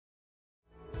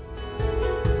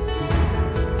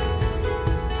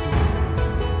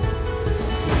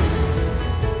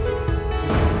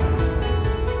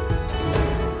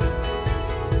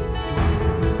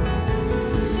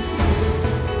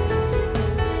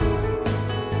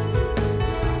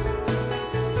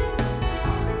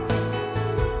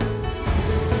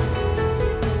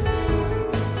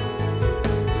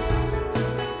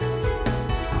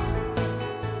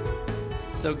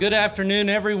So good afternoon,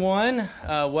 everyone.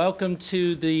 Welcome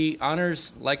to the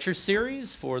Honors Lecture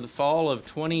Series for the fall of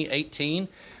 2018.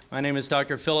 My name is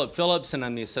Dr. Philip Phillips, and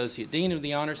I'm the Associate Dean of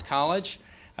the Honors College.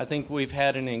 I think we've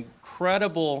had an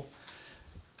incredible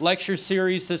lecture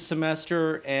series this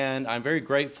semester, and I'm very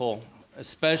grateful,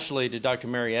 especially to Dr.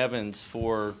 Mary Evans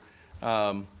for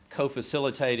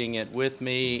co-facilitating it with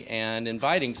me and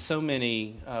inviting so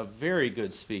many very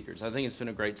good speakers. I think it's been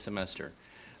a great semester.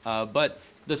 But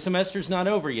the semester's not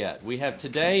over yet. We have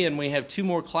today and we have two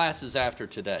more classes after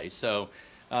today. So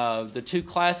the two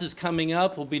classes coming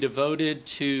up will be devoted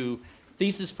to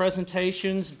thesis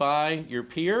presentations by your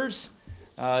peers.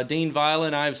 Dean Viola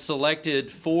and I have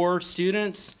selected 4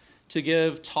 students to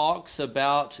give talks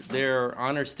about their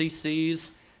honors theses,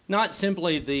 not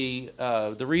simply the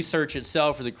research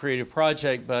itself or the creative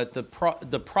project, but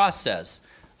the process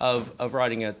of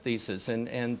writing a thesis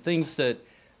and things that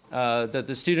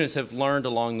the students have learned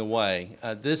along the way.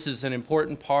 This is an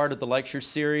important part of the lecture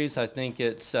series. I think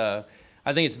it's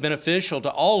beneficial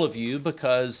to all of you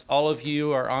because all of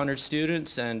you are honors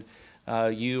students and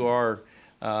you are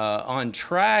on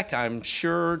track, I'm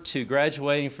sure, to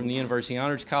graduating from the University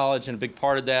Honors College, and a big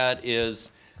part of that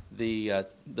is the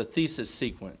thesis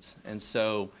sequence. And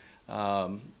so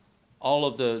all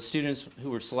of the students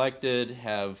who were selected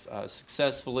have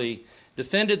successfully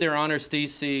defended their honors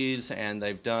theses, and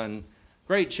they've done a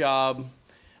great job.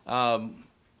 Of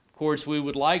course, we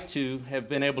would like to have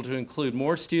been able to include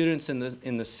more students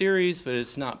in the series, but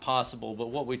it's not possible. But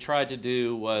what we tried to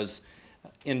do was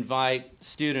invite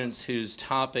students whose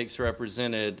topics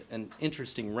represented an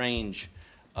interesting range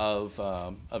of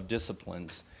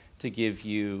disciplines to give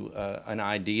you an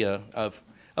idea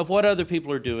of what other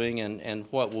people are doing and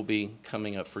what will be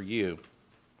coming up for you.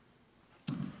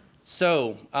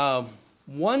 So,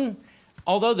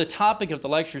 although the topic of the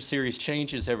lecture series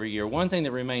changes every year, one thing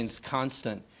that remains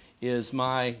constant is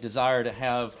my desire to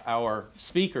have our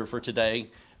speaker for today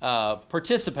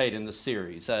participate in the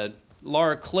series.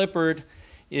 Laura Clippard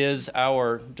is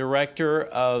our director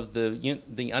of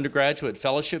the undergraduate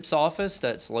fellowships office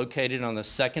that's located on the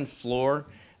 2nd floor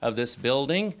of this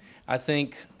building. I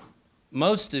think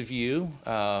most of you,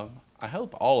 I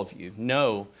hope all of you,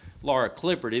 know Laura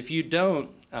Clippard. If you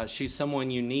don't, she's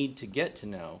someone you need to get to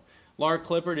know. Laura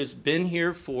Clippard has been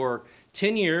here for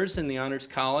 10 years in the Honors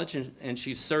College, and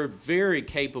she's served very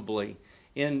capably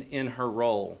in her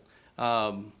role.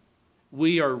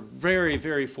 We are very,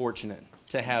 very fortunate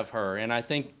to have her, and I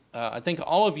think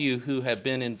all of you who have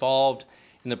been involved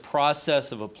in the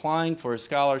process of applying for a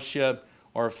scholarship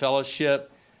or a fellowship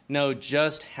know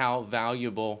just how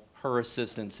valuable her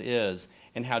assistance is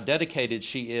and how dedicated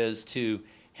she is to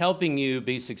helping you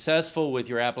be successful with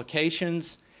your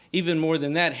applications. Even more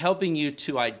than that, helping you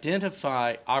to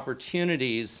identify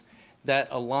opportunities that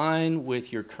align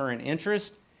with your current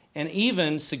interest, and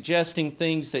even suggesting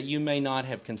things that you may not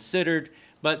have considered,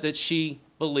 but that she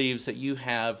believes that you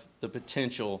have the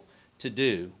potential to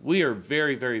do. We are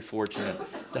very, very fortunate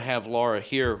to have Laura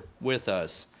here with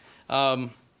us.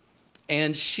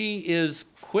 And she is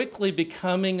quickly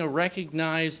becoming a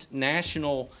recognized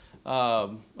national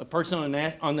a person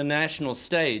on the national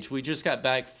stage. We just got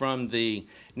back from the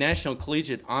National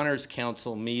Collegiate Honors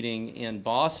Council meeting in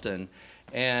Boston,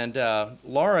 and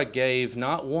Laura gave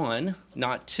not 1,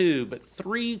 not 2, but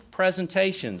 3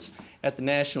 presentations at the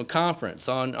national conference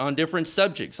on different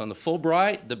subjects, on the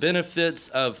Fulbright, the benefits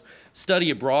of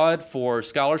study abroad for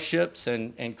scholarships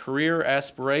and career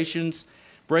aspirations,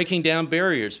 breaking down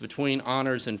barriers between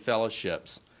honors and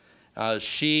fellowships.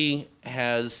 She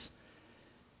has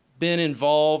been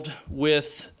involved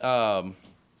with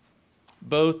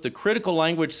both the Critical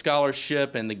Language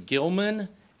Scholarship and the Gilman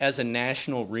as a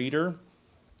national reader.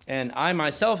 And I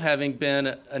myself, having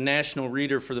been a national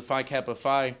reader for the Phi Kappa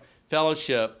Phi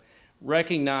Fellowship,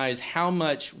 recognize how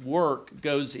much work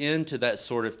goes into that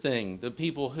sort of thing. The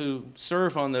people who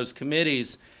serve on those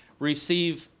committees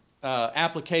receive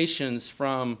applications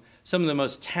from some of the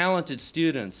most talented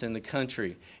students in the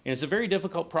country. And it's a very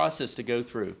difficult process to go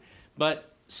through. But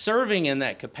serving in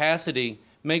that capacity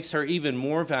makes her even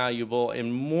more valuable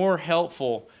and more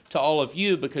helpful to all of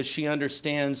you because she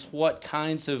understands what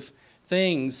kinds of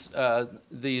things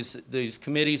these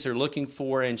committees are looking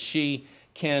for, and she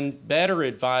can better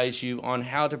advise you on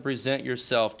how to present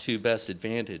yourself to best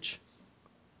advantage.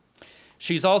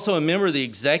 She's also a member of the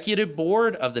executive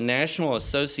board of the National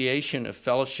Association of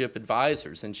Fellowship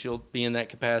Advisors, and she'll be in that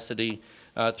capacity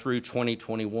through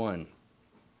 2021.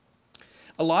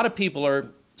 A lot of people are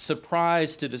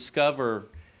surprised to discover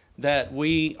that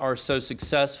we are so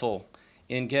successful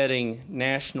in getting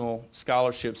national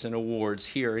scholarships and awards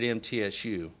here at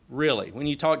MTSU. Really, when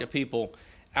you talk to people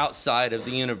outside of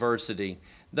the university,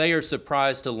 they are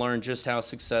surprised to learn just how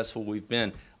successful we've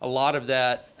been. A lot of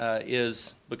that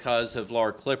is because of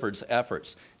Laura Clippard's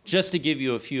efforts. Just to give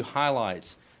you a few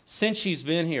highlights, since she's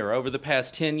been here over the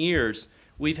past 10 years,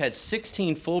 we've had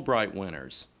 16 Fulbright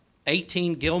winners,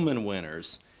 18 Gilman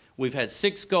winners. We've had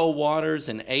 6 Goldwaters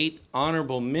and 8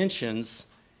 honorable mentions,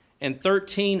 and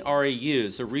 13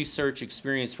 REUs, a research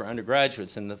experience for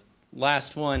undergraduates. And the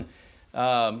last one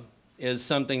is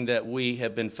something that we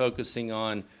have been focusing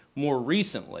on more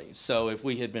recently. So if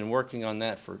we had been working on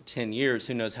that for 10 years,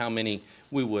 who knows how many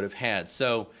we would have had.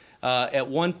 So at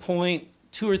one point,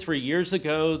 2 or 3 years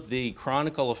ago, the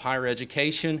Chronicle of Higher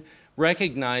Education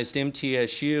recognized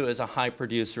MTSU as a high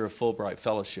producer of Fulbright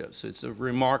fellowships. It's a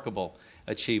remarkable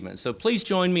achievement. So please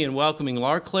join me in welcoming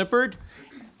Laura Clippard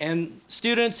and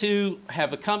students who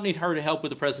have accompanied her to help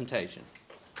with the presentation.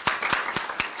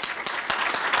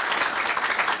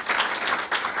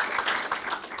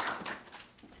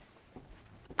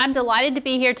 I'm delighted to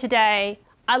be here today.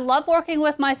 I love working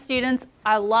with my students.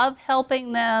 I love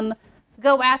helping them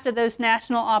go after those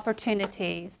national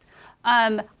opportunities.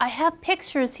 I have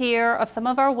pictures here of some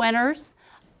of our winners.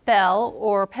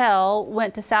 Pell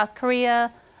went to South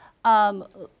Korea.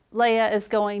 Leia is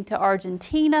going to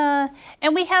Argentina.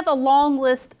 And we have a long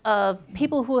list of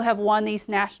people who have won these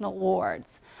national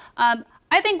awards. I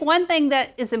think one thing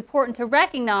that is important to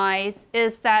recognize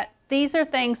is that these are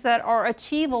things that are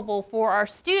achievable for our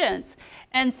students.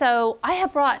 And so I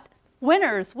have brought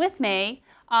winners with me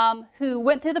who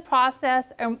went through the process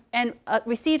and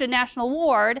received a national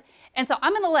award. And so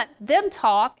I'm going to let them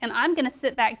talk, and I'm going to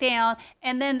sit back down.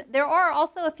 And then there are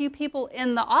also a few people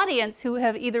in the audience who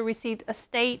have either received a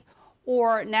state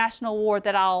or national award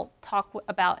that I'll talk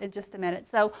about in just a minute.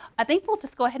 So I think we'll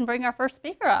just go ahead and bring our first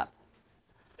speaker up.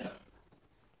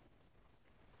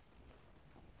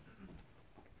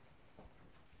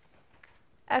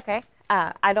 Okay,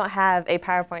 I don't have a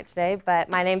PowerPoint today, but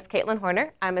my name's Caitlin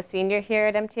Horner. I'm a senior here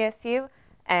at MTSU,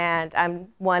 and I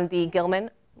won the Gilman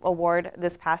Award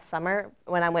this past summer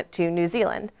when I went to New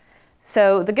Zealand.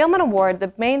 So the Gilman Award,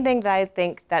 the main thing that I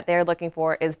think that they're looking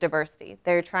for is diversity.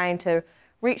 They're trying to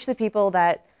reach the people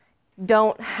that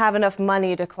don't have enough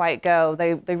money to quite go.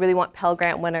 They really want Pell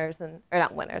Grant winners, or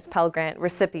not winners, Pell Grant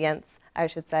recipients, I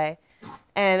should say.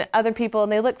 And other people,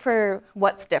 and they look for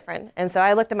what's different. And so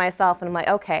I looked at myself and I'm like,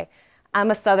 okay, I'm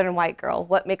a Southern white girl.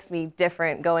 What makes me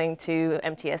different going to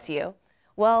MTSU?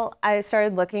 Well, I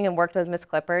started looking and worked with Ms.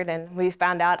 Clippard, and we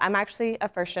found out I'm actually a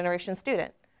first-generation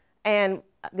student. And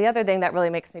the other thing that really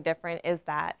makes me different is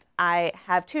that I'm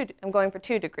going for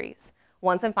 2 degrees.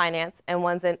 One's in finance and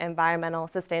one's in environmental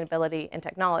sustainability and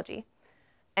technology.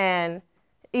 And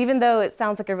even though it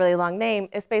sounds like a really long name,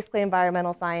 it's basically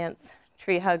environmental science,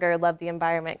 tree hugger, love the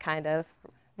environment kind of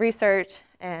research,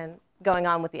 and going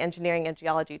on with the engineering and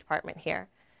geology department here.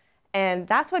 And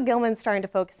that's what Gilman's starting to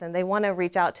focus on. They want to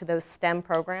reach out to those STEM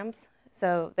programs.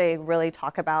 So they really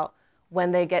talk about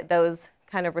when they get those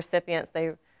kind of recipients,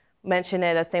 they mention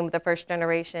it as same with the first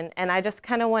generation. And I just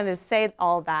kind of wanted to say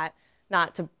all that,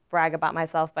 not to brag about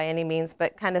myself by any means,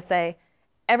 but kind of say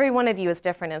every one of you is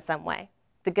different in some way.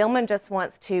 The Gilman just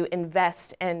wants to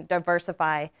invest and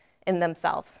diversify in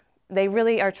themselves. They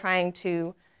really are trying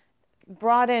to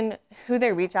broaden who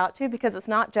they reach out to, because it's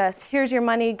not just, here's your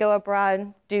money, go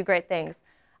abroad, do great things.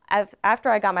 After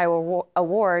I got my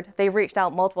award, they've reached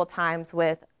out multiple times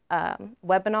with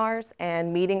webinars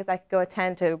and meetings I could go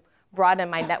attend to broaden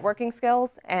my networking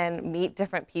skills and meet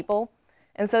different people.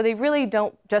 And so they really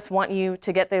don't just want you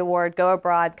to get the award, go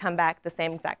abroad, come back the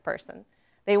same exact person.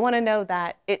 They want to know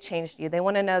that it changed you. They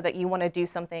want to know that you want to do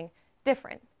something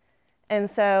different. And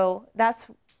so that's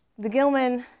the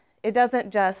Gilman. It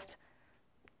doesn't just,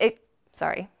 it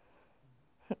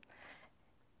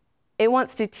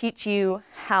wants to teach you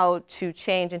how to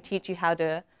change and teach you how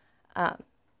to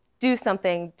do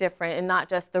something different and not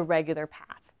just the regular path.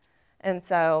 And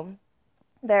so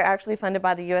they're actually funded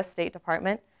by the U.S. State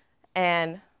Department.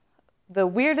 And the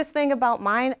weirdest thing about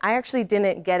mine, I actually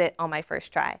didn't get it on my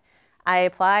first try. I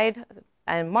applied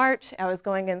in March, I was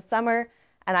going in summer,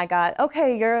 and I got,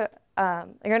 okay, you're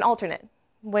an alternate.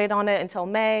 Wait on it until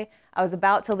May. I was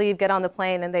about to leave, get on the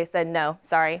plane, and they said, no,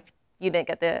 sorry, you didn't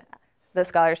get the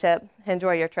scholarship.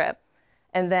 Enjoy your trip.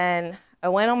 And then I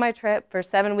went on my trip. For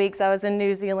 7 weeks, I was in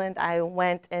New Zealand. I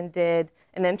went and did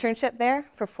an internship there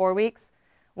for 4 weeks,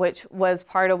 which was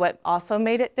part of what also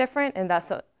made it different. And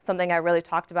that's something I really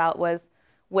talked about was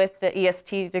with the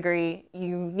EST degree,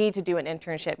 you need to do an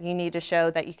internship. You need to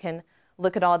show that you can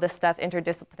look at all this stuff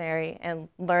interdisciplinary and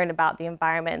learn about the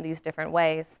environment in these different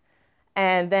ways.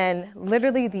 And then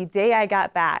literally the day I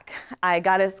got back, I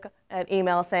got an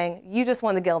email saying, you just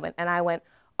won the Gilman. And I went,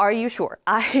 are you sure?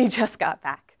 I just got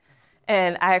back.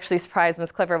 And I actually surprised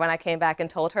Ms. Clippard when I came back and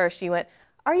told her. She went,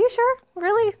 are you sure?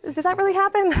 Really? Does that really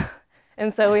happen?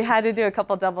 And so we had to do a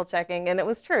couple double checking, and it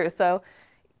was true. So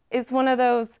it's one of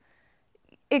those,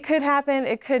 it could happen,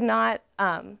 it could not.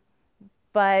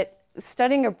 But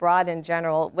studying abroad in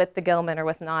general, with the Gilman or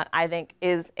with not, I think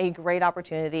is a great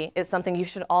opportunity. It's something you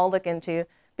should all look into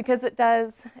because it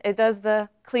does the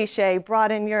cliche,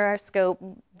 broaden your scope,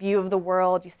 view of the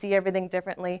world, you see everything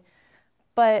differently.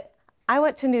 But I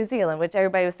went to New Zealand, which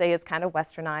everybody would say is kind of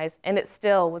westernized, and it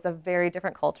still was a very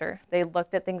different culture. They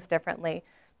looked at things differently.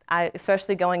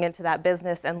 Especially going into that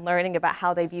business and learning about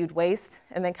how they viewed waste,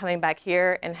 and then coming back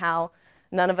here and how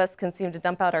none of us can seem to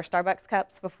dump out our Starbucks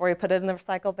cups before we put it in the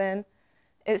recycle bin.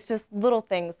 It's just little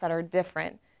things that are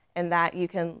different, and that you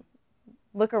can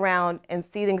look around and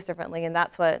see things differently, and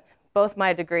that's what both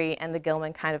my degree and the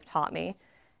Gilman kind of taught me.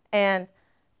 And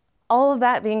all of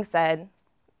that being said,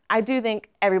 I do think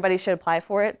everybody should apply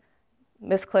for it.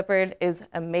 Ms. Clippard is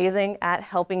amazing at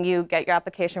helping you get your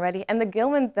application ready. And the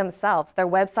Gilman themselves, their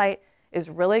website is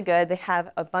really good. They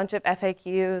have a bunch of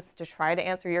FAQs to try to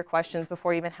answer your questions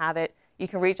before you even have it. You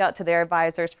can reach out to their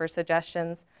advisors for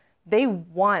suggestions. They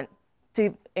want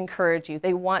to encourage you.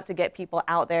 They want to get people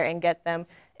out there and get them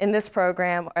in this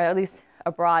program, or at least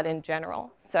abroad in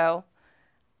general. So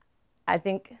I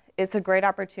think it's a great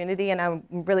opportunity, and I'm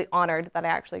really honored that I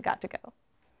actually got to go.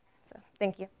 So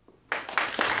thank you.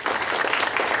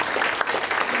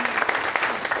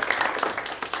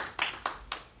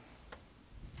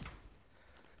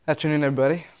 Afternoon,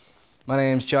 everybody. My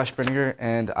name is Josh Brenninger,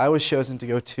 and I was chosen to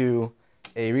go to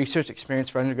a research experience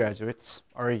for undergraduates,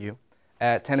 REU,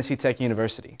 at Tennessee Tech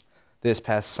University this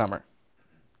past summer.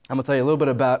 I'm going to tell you a little bit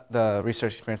about the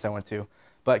research experience I went to,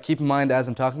 but keep in mind as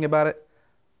I'm talking about it,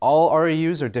 all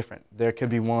REUs are different. There could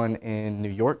be one in New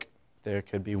York, there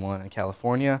could be one in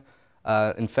California.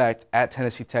 In fact, at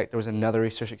Tennessee Tech, there was another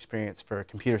research experience for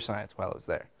computer science while I was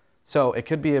there. So it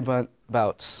could be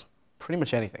about pretty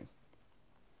much anything.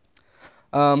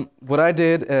 What I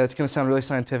did, it's going to sound really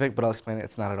scientific, but I'll explain it.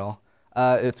 It's not at all.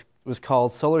 It was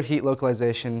called solar heat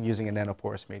localization using a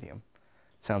nanoporous medium.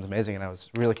 Sounds amazing, and I was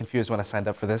really confused when I signed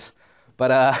up for this.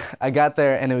 But I got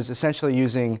there, and it was essentially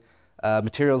using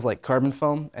materials like carbon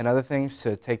foam and other things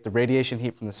to take the radiation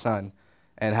heat from the sun,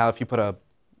 and how if you put a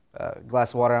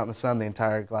glass of water out in the sun, the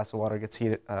entire glass of water gets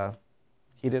heated up.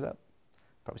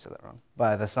 Probably said that wrong.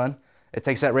 By the sun. It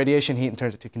takes that radiation heat and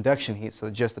turns it to conduction heat, so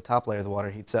that just the top layer of the water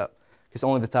heats up. Because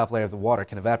only the top layer of the water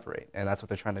can evaporate, and that's what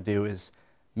they're trying to do, is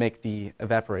make the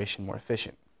evaporation more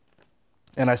efficient.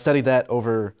 And I studied that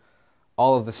over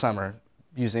all of the summer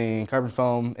using carbon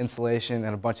foam, insulation,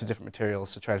 and a bunch of different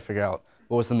materials to try to figure out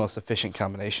what was the most efficient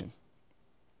combination.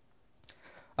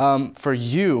 For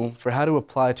how to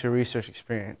apply to a research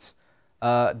experience,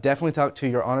 definitely talk to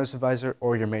your honors advisor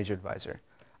or your major advisor.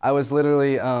 I was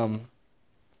literally, I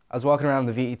was walking around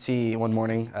the VET one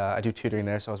morning. I do tutoring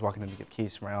there, so I was walking in to get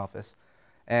keys from my office.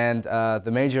 And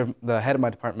the head of my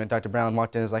department, Dr. Brown,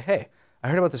 walked in and was like, hey, I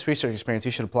heard about this research experience,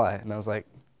 you should apply. And I was like,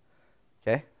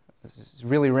 okay. It's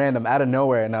really random, out of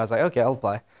nowhere, and I was like, okay, I'll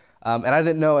apply. And I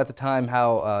didn't know at the time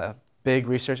how big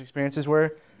research experiences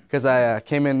were, because I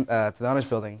came in to the honors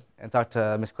building and talked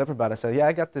to Ms. Clippard about it. I said, yeah,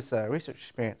 I got this research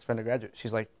experience for undergraduate.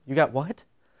 She's like, you got what?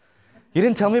 You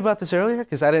didn't tell me about this earlier?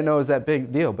 Because I didn't know it was that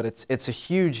big deal, but it's a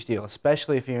huge deal,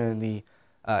 especially if you're in the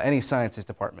any sciences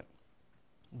department,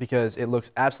 because it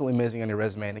looks absolutely amazing on your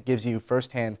resume, and it gives you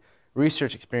firsthand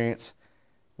research experience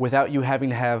without you having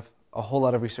to have a whole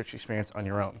lot of research experience on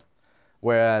your own.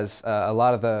 Whereas a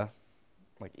lot of the,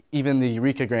 even the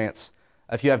Eureka grants,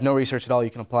 if you have no research at all,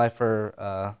 you can apply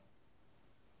for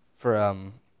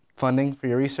funding for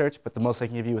your research, but the most they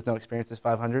can give you with no experience is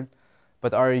 $500.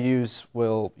 But the REUs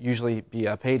will usually be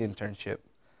a paid internship.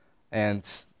 And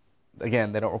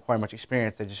again, they don't require much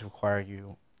experience, they just require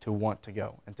you to want to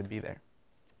go and to be there.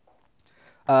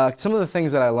 Some of the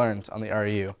things that I learned on the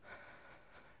REU.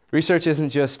 Research isn't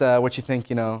just what you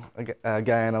think, a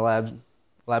guy in a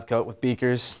lab coat with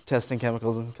beakers testing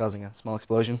chemicals and causing a small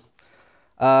explosion.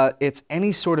 It's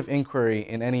any sort of inquiry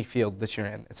in any field that you're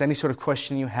in. It's any sort of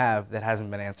question you have that hasn't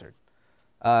been answered.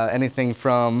 Anything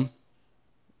from,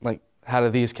 how do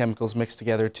these chemicals mix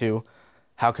together to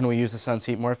how can we use the sun's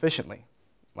heat more efficiently,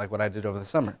 like what I did over the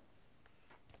summer.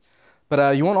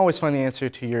 But you won't always find the answer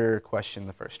to your question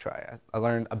the first try. I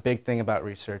learned a big thing about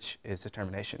research is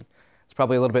determination. It's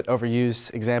probably a little bit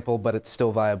overused example, but it's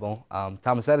still viable.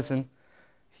 Thomas Edison,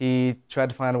 he tried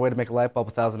to find a way to make a light bulb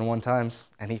 1,001 times,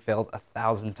 and he failed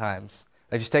 1,000 times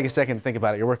Like, just take a second and think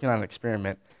about it. You're working on an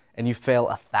experiment and you fail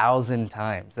 1,000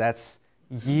 times. That's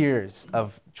years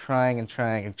of trying and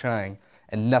trying and trying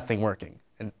and nothing working.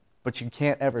 But you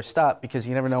can't ever stop because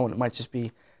you never know when it might just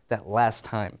be that last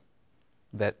time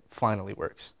that finally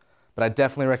works. But I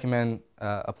definitely recommend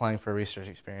applying for a research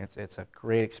experience. It's a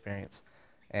great experience,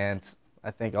 and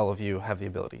I think all of you have the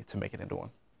ability to make it into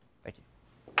one. Thank you.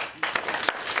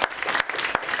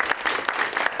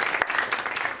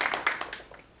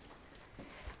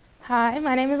 Hi,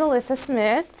 my name is Alyssa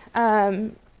Smith.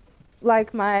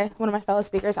 Like one of my fellow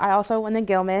speakers, I also won the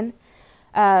Gilman.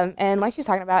 And like she was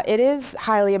talking about, it is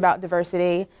highly about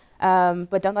diversity,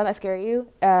 but don't let that scare you.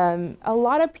 A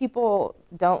lot of people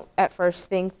don't at first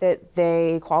think that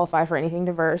they qualify for anything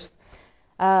diverse,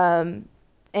 and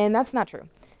that's not true.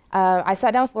 I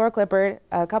sat down with Laura Clippard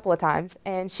a couple of times,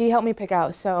 and she helped me pick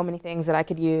out so many things that I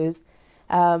could use,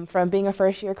 from being a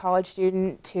first-year college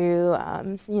student to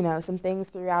some things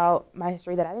throughout my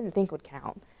history that I didn't think would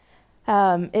count.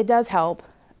 It does help,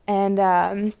 and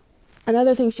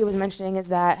another thing she was mentioning is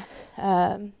that,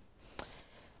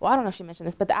 well, I don't know if she mentioned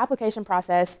this, but the application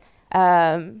process,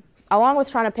 along with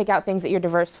trying to pick out things that you're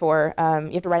diverse for,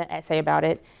 you have to write an essay about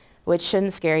it, which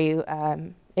shouldn't scare you.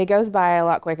 It goes by a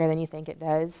lot quicker than you think it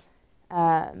does.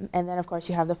 And then, of course,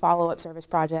 you have the follow-up service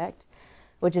project,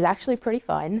 which is actually pretty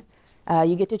fun.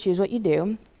 You get to choose what you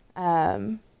do.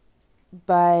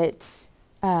 But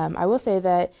I will say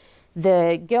that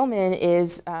the Gilman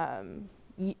is,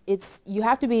 you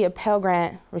have to be a Pell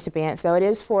Grant recipient, so it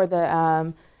is for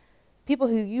the people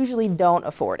who usually don't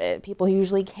afford it, people who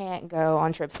usually can't go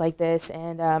on trips like this,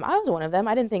 and I was one of them.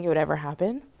 I didn't think it would ever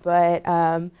happen, but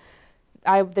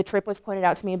the trip was pointed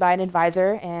out to me by an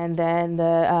advisor, and then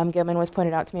the Gilman was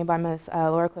pointed out to me by Miss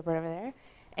Laura Clippard over there,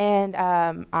 and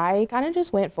I kind of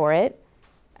just went for it.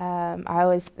 I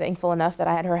was thankful enough that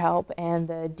I had her help and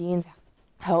the dean's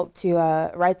help to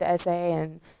write the essay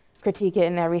and critique it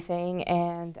and everything,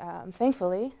 and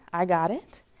thankfully I got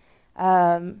it.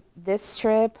 This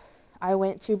trip I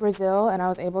went to Brazil and I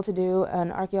was able to do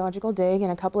an archaeological dig in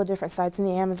a couple of different sites in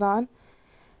the Amazon.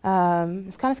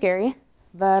 It's kind of scary,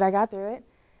 but I got through it.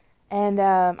 And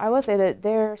I will say that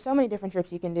there are so many different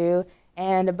trips you can do,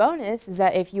 and a bonus is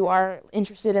that if you are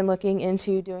interested in looking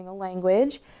into doing a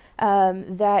language,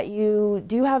 that you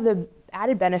do have the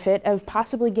added benefit of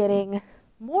possibly getting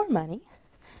more money.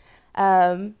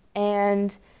 And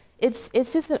it's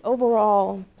just that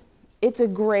overall, it's a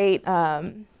great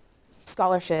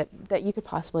scholarship that you could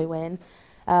possibly win.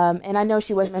 And I know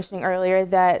she was mentioning earlier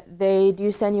that they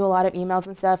do send you a lot of emails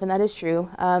and stuff, and that is true.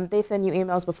 They send you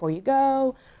emails before you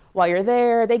go, while you're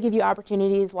there. They give you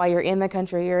opportunities while you're in the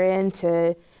country you're in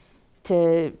to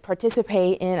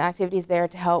participate in activities there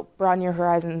to help broaden your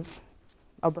horizons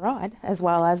abroad as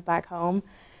well as back home.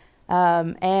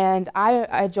 And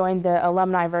I joined the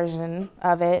alumni version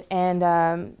of it,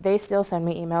 and they still send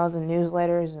me emails and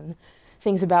newsletters and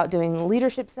things about doing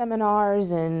leadership seminars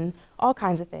and all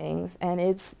kinds of things, and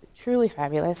it's truly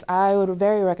fabulous. I would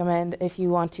very recommend, if you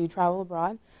want to travel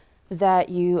abroad, that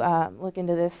you look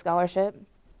into this scholarship.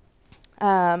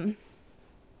 Let's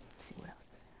see what else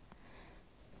is there.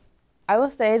 I will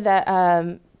say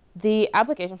that the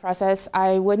application process,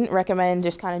 I wouldn't recommend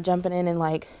just kind of jumping in and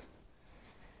like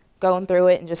going through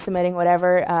it and just submitting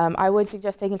whatever. I would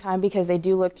suggest taking time because they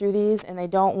do look through these and they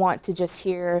don't want to just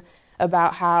hear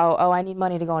about how, oh, I need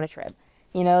money to go on a trip.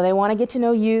 You know, they want to get to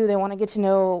know you. They want to get to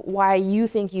know why you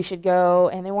think you should go,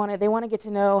 and they want to get to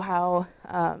know how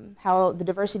the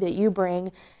diversity that you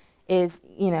bring is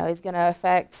going to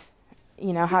affect,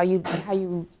 how you.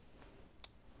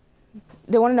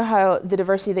 They want to know how the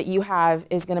diversity that you have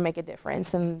is going to make a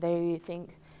difference, and they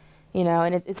think,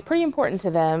 and it's pretty important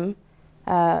to them.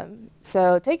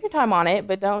 So take your time on it,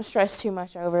 but don't stress too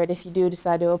much over it if you do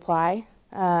decide to apply.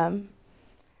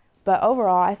 But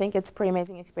overall, I think it's a pretty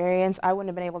amazing experience. I wouldn't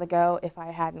have been able to go if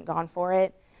I hadn't gone for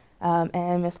it.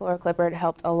 And Miss Laura Clippard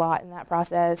helped a lot in that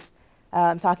process,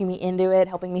 talking me into it,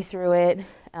 helping me through it.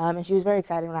 And she was very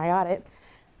excited when I got it.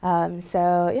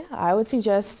 So yeah, I would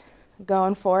suggest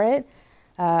going for it.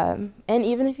 And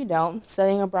even if you don't,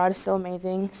 studying abroad is still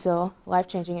amazing, still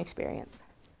life-changing experience.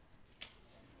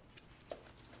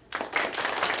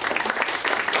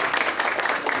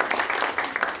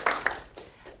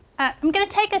 I'm going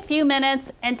to take a few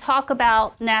minutes and talk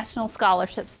about national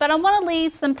scholarships, but I want to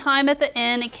leave some time at the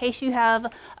end in case you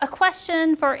have a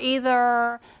question for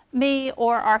either me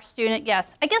or our student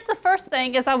guests. I guess the first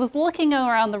thing is I was looking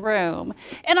around the room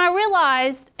and I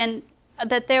realized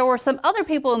that there were some other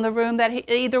people in the room that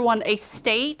either won a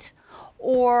state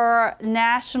or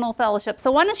national fellowship.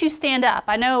 So why don't you stand up?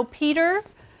 I know Peter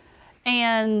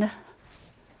and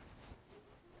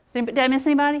Did I miss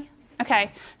anybody?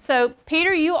 Okay, so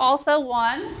Peter, you also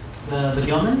won. The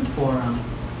Gilman for,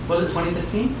 was it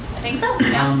 2016? I think so,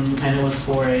 yeah. And it was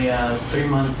for a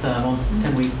 3-month,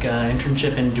 10-week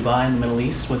internship in Dubai in the Middle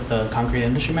East with the Concrete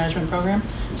Industry Management Program.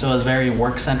 So it was very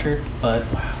work-centered, but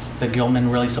the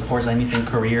Gilman really supports anything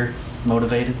career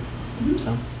motivated.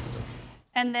 So.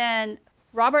 And then,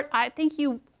 Robert, I think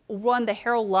you won the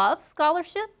Harold Love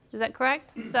Scholarship. Is that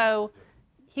correct? So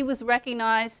he was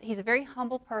recognized. He's a very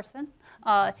humble person.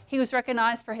 He was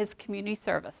recognized for his community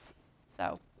service.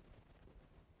 So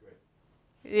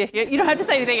you don't have to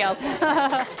say anything else.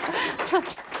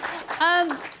 I'm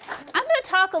going to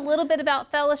talk a little bit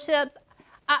about fellowships.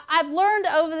 I've learned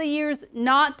over the years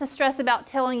not to stress about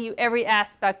telling you every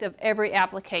aspect of every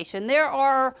application. There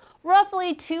are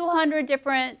roughly 200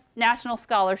 different national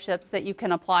scholarships that you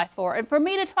can apply for. And for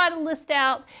me to try to list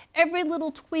out every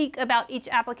little tweak about each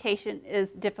application is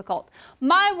difficult.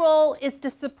 My role is to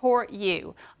support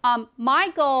you. My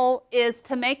goal is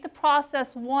to make the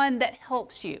process one that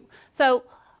helps you. So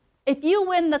if you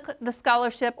win the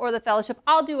scholarship or the fellowship,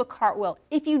 I'll do a cartwheel.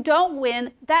 If you don't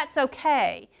win, that's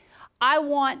okay.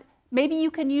 Maybe you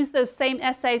can use those same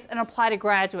essays and apply to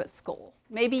graduate school.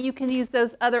 Maybe you can use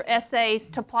those other essays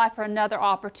to apply for another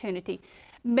opportunity.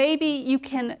 Maybe you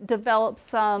can develop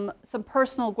some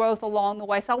personal growth along the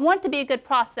way. So I want it to be a good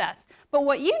process. But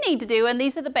what you need to do, and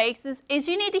these are the bases, is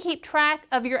you need to keep track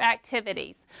of your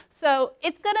activities. So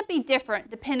it's going to be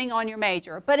different depending on your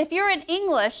major. But if you're in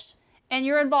English and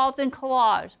you're involved in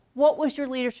collage, what was your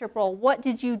leadership role? What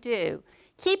did you do?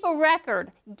 Keep a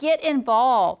record. Get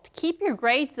involved. Keep your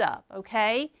grades up,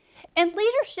 okay? And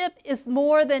leadership is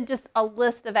more than just a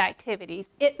list of activities.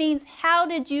 It means, how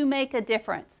did you make a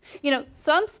difference? You know,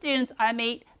 some students I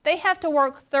meet, they have to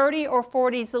work 30 or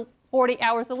 40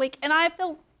 hours a week, and I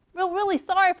feel really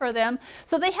sorry for them.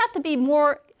 So they have to be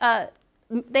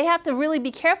they have to really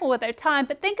be careful with their time.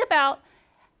 But think about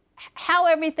how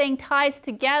everything ties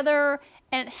together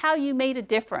and how you made a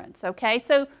difference, okay?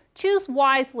 So choose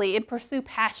wisely and pursue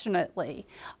passionately.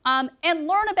 And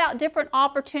learn about different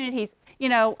opportunities. You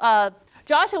know,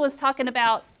 Joshua was talking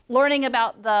about learning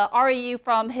about the REU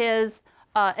from his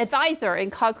advisor in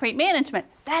concrete management.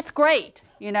 That's great,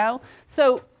 you know.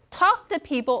 So talk to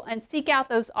people and seek out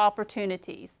those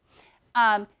opportunities.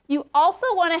 You also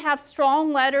want to have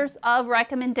strong letters of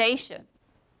recommendation.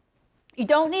 You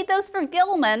don't need those for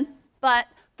Gilman, but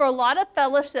for a lot of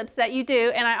fellowships that you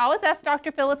do, and I always ask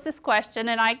Dr. Phillips this question,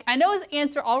 and I know his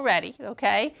answer already,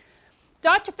 okay?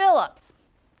 Dr. Phillips,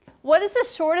 what is the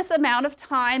shortest amount of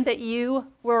time that you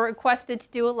were requested to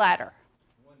do a letter?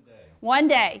 1 day. 1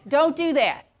 day. Don't do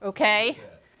that, okay?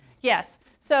 Yes.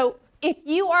 So if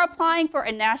you are applying for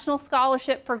a national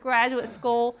scholarship for graduate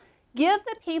school, give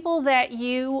the people that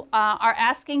you are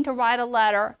asking to write a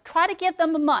letter, try to give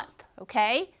them a month,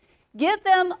 okay? Give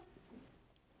them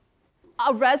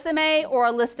a resume or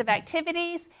a list of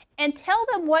activities and tell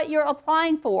them what you're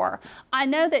applying for. I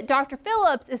know that Dr.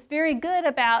 Phillips is very good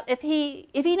about, if he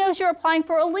knows you're applying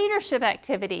for a leadership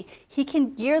activity, he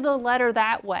can gear the letter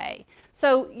that way.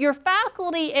 So your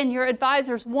faculty and your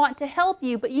advisors want to help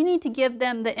you, but you need to give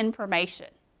them the information.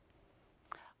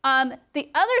 The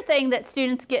other thing that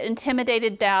students get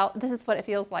intimidated about, this is what it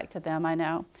feels like to them, I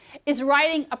know, is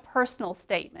writing a personal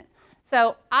statement.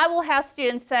 So I will have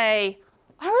students say,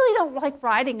 I really don't like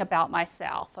writing about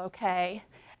myself, okay?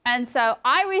 And so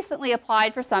I recently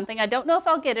applied for something. I don't know if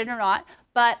I'll get it or not,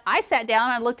 but I sat down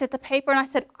and I looked at the paper and I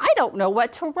said, I don't know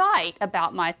what to write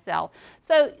about myself.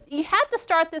 So you have to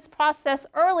start this process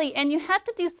early and you have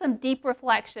to do some deep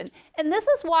reflection. And this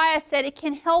is why I said it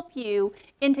can help you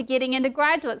into getting into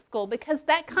graduate school, because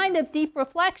that kind of deep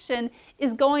reflection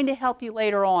is going to help you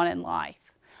later on in life.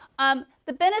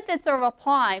 The benefits of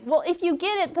applying, well, if you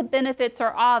get it, the benefits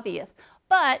are obvious,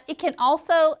 but it can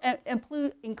also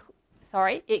improve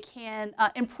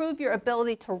your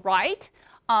ability to write.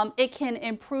 It can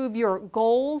improve your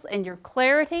goals and your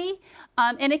clarity,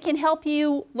 and it can help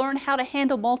you learn how to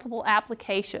handle multiple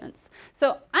applications.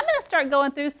 So I'm going to start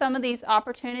going through some of these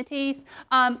opportunities.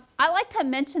 I like to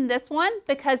mention this one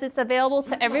because it's available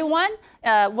to everyone.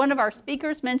 One of our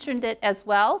speakers mentioned it as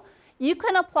well. You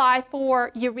can apply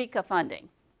for Eureka funding,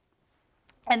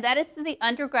 and that is to the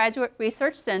Undergraduate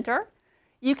Research Center.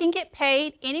 You can get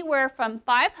paid anywhere from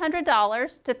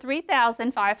 $500 to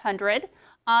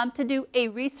 $3,500 to do a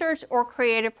research or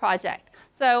creative project.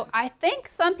 So I think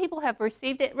some people have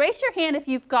received it. Raise your hand if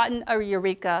you've gotten a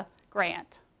Eureka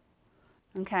grant.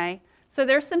 Okay, so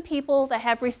there's some people that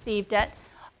have received it.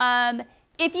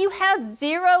 If you have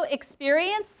zero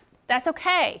experience, that's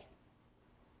okay.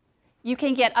 you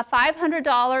can get a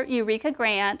 $500 Eureka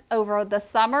grant over the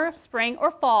summer, spring,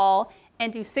 or fall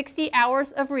and do 60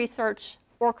 hours of research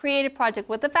or create a project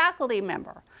with a faculty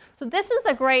member. So this is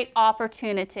a great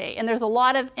opportunity, and there's a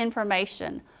lot of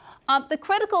information. The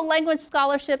Critical Language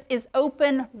Scholarship is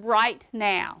open right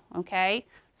now, okay?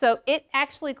 So it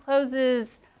actually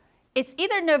closes, it's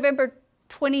either November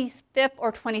 25th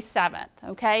or 27th,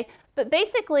 okay? But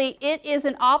basically, it is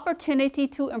an opportunity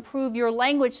to improve your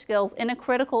language skills in a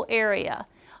critical area.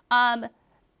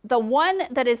 The one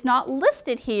that is not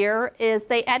listed here is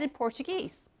they added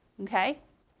Portuguese, okay?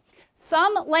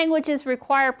 Some languages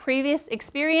require previous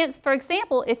experience. For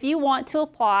example, if you want to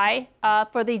apply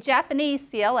for the Japanese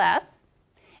CLS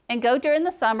and go during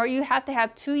the summer, you have to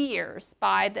have 2 years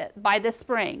by the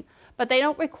spring. But they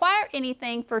don't require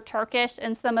anything for Turkish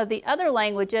and some of the other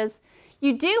languages.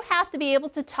 You do have to be able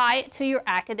to tie it to your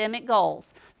academic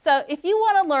goals. So if you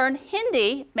want to learn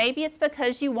Hindi, maybe it's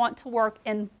because you want to work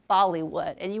in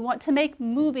Bollywood and you want to make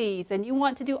movies and you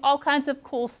want to do all kinds of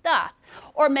cool stuff.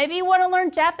 Or maybe you want to learn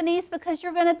Japanese because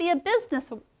you're going to be a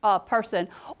business person.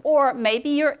 Or maybe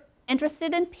you're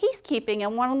interested in peacekeeping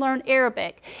and want to learn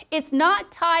Arabic. It's not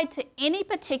tied to any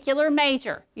particular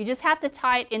major. You just have to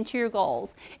tie it into your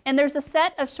goals. And there's a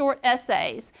set of short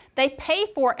essays. They pay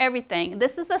for everything.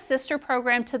 This is a sister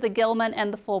program to the Gilman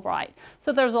and the Fulbright.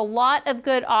 So there's a lot of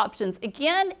good options.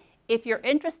 Again, if you're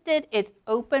interested, it's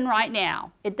open right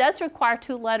now. It does require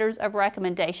 2 letters of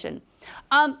recommendation.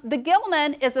 The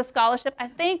Gilman is a scholarship. I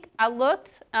think I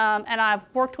looked, and I've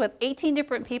worked with 18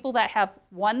 different people that have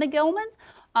won the Gilman.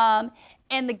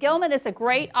 And the Gilman is a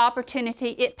great opportunity.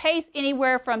 It pays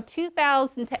anywhere from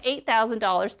 $2,000 to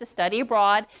 $8,000 to study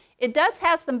abroad. It does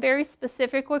have some very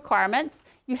specific requirements.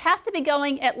 You have to be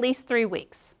going at least 3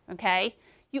 weeks, okay?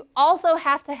 You also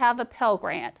have to have a Pell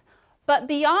Grant. But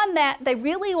beyond that, they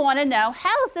really want to know,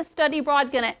 how is this study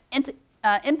abroad going to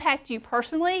impact you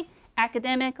personally,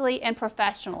 academically, and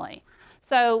professionally?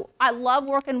 So I love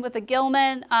working with the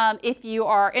Gilman. If you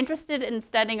are interested in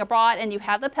studying abroad and you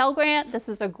have the Pell Grant, this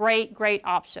is a great, great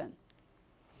option.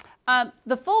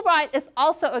 The Fulbright is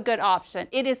also a good option.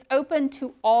 It is open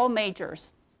to all majors,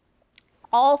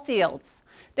 all fields.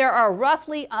 There are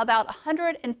roughly about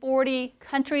 140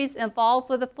 countries involved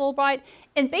with the Fulbright.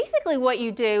 And basically what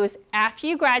you do is after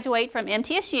you graduate from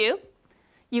MTSU,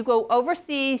 you go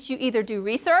overseas, you either do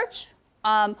research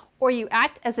or you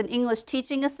act as an English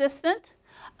teaching assistant.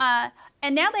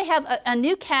 And now they have a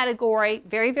new category,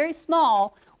 very, very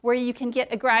small, where you can get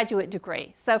a graduate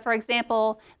degree. So for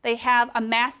example, they have a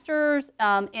master's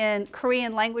in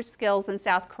Korean language skills in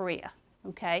South Korea.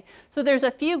 Okay, so there's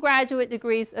a few graduate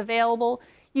degrees available.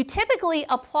 You typically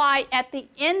apply at the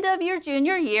end of your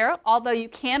junior year, although you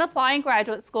can apply in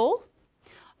graduate school.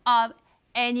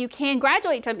 And you can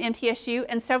graduate from MTSU,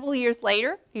 and several years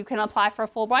later, you can apply for a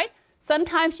Fulbright.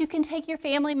 Sometimes you can take your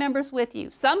family members with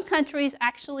you. Some countries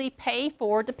actually pay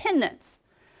for dependents.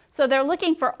 So they're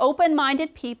looking for open-minded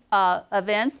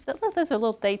events. Look, those are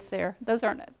little dates there. Those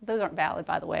aren't valid,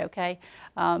 by the way, okay?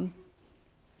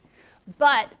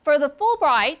 But for the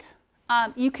Fulbright,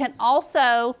 you can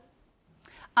also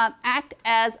act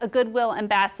as a goodwill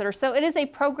ambassador. So it is a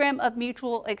program of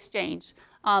mutual exchange.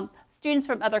 Students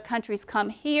from other countries come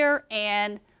here,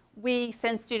 and we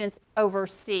send students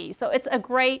overseas. So it's a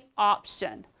great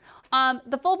option.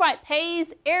 The Fulbright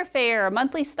pays airfare,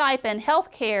 monthly stipend,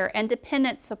 health care, and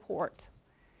dependent support.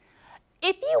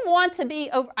 If you want to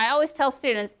be, I always tell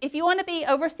students, if you want to be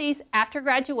overseas after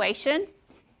graduation,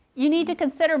 you need to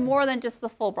consider more than just the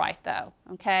Fulbright though,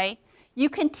 okay? You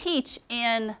can teach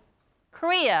in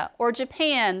Korea or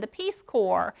Japan, the Peace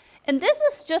Corps, and this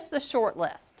is just the short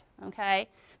list, okay?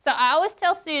 So I always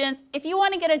tell students, if you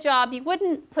want to get a job, you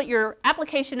wouldn't put your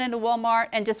application into Walmart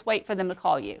and just wait for them to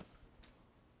call you.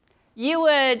 You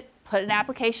would put an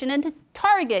application into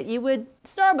Target, you would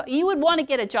Starbucks, you would want to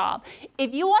get a job.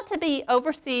 If you want to be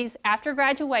overseas after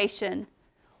graduation,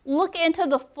 look into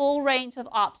the full range of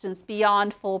options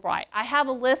beyond Fulbright. I have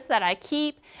a list that I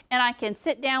keep, and I can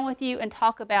sit down with you and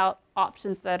talk about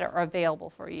options that are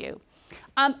available for you.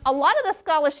 A lot of the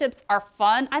scholarships are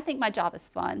fun. I think my job is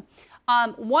fun.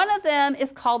 One of them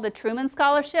is called the Truman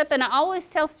Scholarship, and I always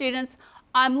tell students,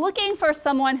 I'm looking for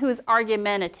someone who is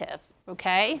argumentative,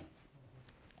 okay,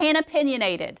 and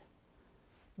opinionated.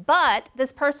 But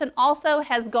this person also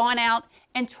has gone out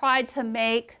and tried to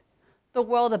make the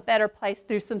world a better place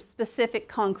through some specific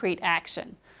concrete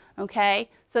action, okay?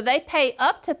 So they pay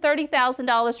up to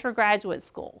 $30,000 for graduate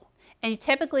school, and you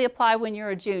typically apply when you're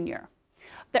a junior.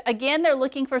 Again, they're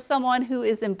looking for someone who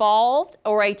is involved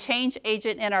or a change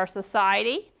agent in our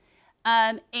society,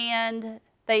 and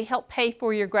they help pay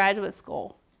for your graduate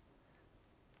school.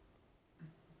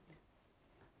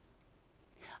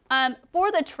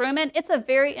 For the Truman, it's a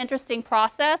very interesting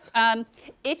process.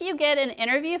 If you get an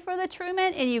interview for the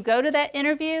Truman and you go to that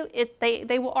interview,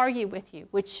 they will argue with you,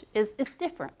 which is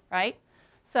different, right?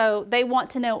 So they want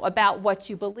to know about what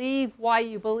you believe, why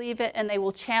you believe it, and they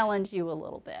will challenge you a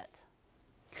little bit.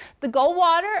 The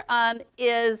Goldwater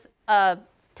is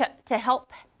to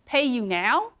help pay you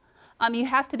now. You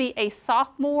have to be a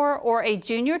sophomore or a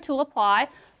junior to apply.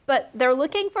 But they're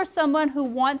looking for someone who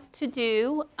wants to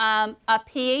do a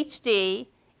PhD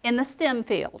in the STEM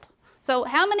field. So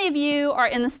how many of you are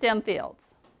in the STEM fields?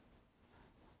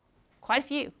 Quite a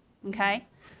few, okay?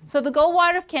 So the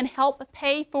Goldwater can help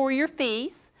pay for your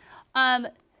fees.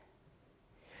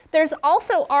 There's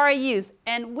also RAUs,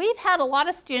 and we've had a lot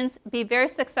of students be very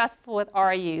successful with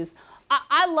RAUs.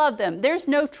 I love them. There's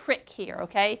no trick here,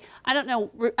 okay? I don't know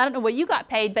what you got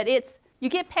paid, but you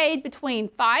get paid between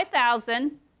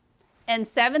 $5,000 and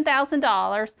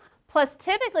 $7,000, plus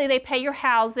typically they pay your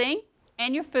housing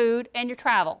and your food and your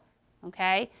travel,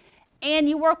 okay? And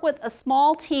you work with a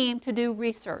small team to do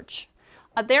research.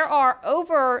 There are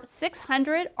over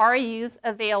 600 RAUs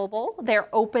available. They're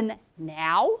open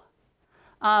now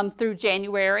through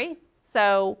January.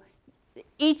 So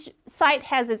each site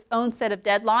has its own set of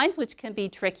deadlines, which can be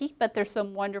tricky, but there's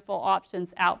some wonderful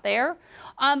options out there.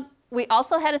 We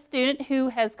also had a student who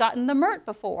has gotten the MERT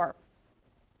before.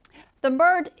 The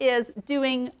MERT is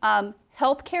doing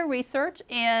healthcare research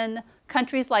in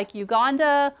countries like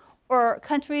Uganda or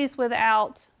countries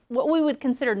without what we would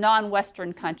consider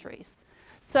non-Western countries.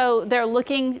 So they're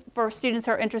looking for students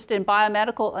who are interested in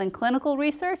biomedical and clinical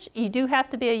research. You do have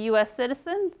to be a U.S.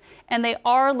 citizen, and they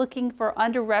are looking for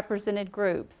underrepresented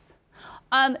groups.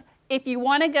 If you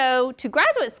want to go to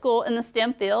graduate school in the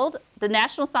STEM field, the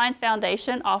National Science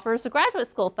Foundation offers a graduate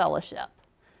school fellowship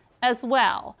as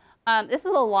well. This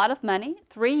is a lot of money,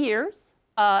 3 years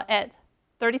at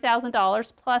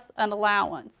 $30,000 plus an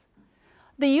allowance.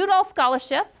 The Udall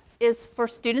Scholarship is for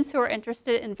students who are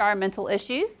interested in environmental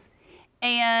issues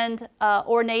and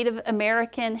or Native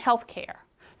American healthcare.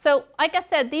 So like I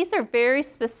said, these are very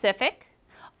specific.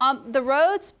 The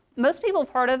Rhodes, most people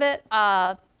have heard of it.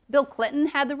 Bill Clinton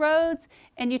had the Rhodes,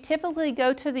 and you typically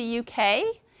go to the UK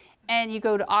and you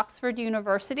go to Oxford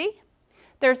University.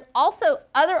 There's also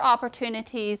other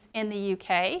opportunities in the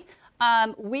UK.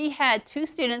 We had 2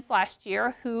 students last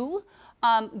year who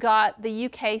got the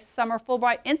UK Summer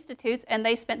Fulbright Institutes, and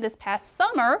they spent this past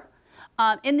summer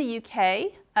in the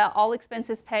UK, all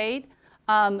expenses paid,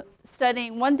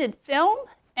 studying. One did film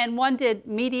and one did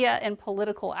media and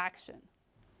political action.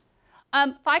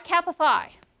 Phi Kappa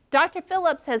Phi. Dr.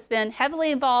 Phillips has been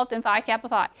heavily involved in Phi Kappa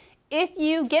Phi. If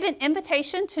you get an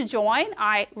invitation to join,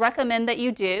 I recommend that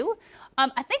you do.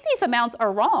 I think these amounts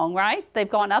are wrong, right? They've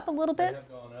gone up a little bit? They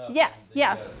have gone up. Yeah,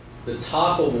 yeah. The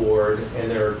top award, and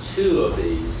there are 2 of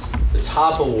these, the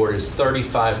top award is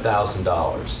 $35,000.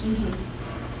 Mm-hmm.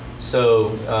 So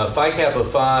Phi Kappa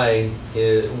Phi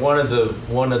is one of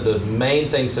the main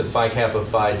things that Phi Kappa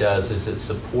Phi does is it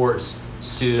supports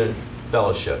student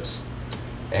fellowships.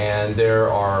 And there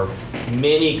are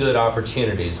many good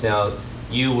opportunities. Now,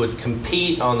 you would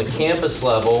compete on the campus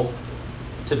level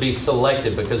to be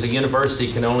selected because a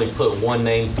university can only put one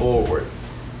name forward.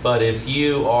 But if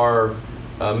you are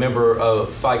a member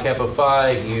of Phi Kappa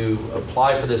Phi, you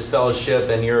apply for this fellowship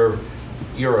and you're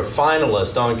a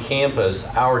finalist on campus,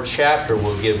 our chapter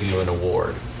will give you an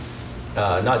award.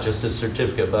 Not just a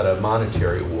certificate, but a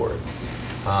monetary award.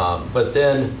 But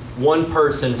then one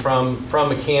person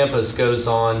from a campus goes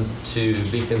on to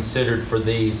be considered for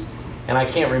these, and I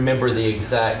can't remember the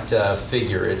exact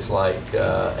figure. It's like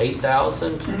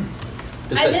 8,000.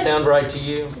 Does that sound right to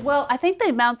you? Well, I think the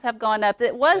amounts have gone up.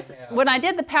 It was, when I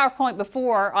did the PowerPoint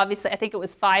before, obviously I think it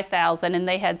was 5,000 and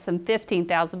they had some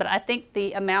 15,000, but I think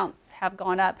the amounts have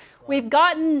gone up. We've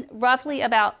gotten roughly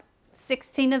about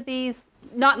 16 of these,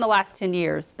 not in the last 10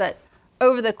 years, but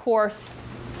over the course.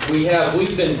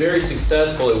 We've been very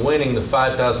successful at winning the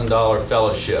 $5,000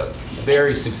 fellowship.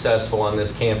 Very successful on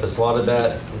this campus. A lot of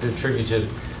that attributed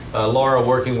to Laura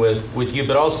working with you,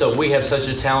 but also we have such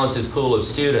a talented pool of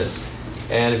students.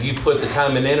 And if you put the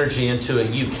time and energy into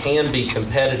it, you can be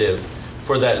competitive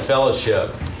for that fellowship.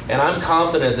 And I'm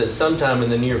confident that sometime in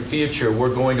the near future,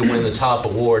 we're going to win the top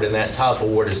award, and that top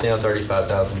award is now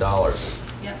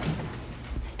 $35,000. Yep.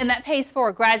 And that pays for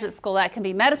a graduate school. That can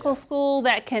be medical school,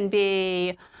 that can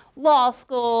be law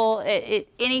school,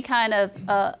 any kind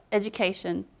of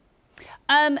education.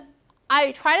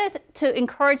 I try to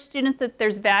encourage students that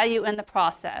there's value in the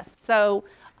process. So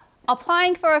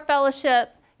applying for a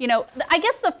fellowship, you know, I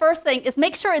guess the first thing is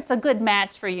make sure it's a good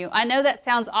match for you. I know that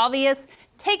sounds obvious.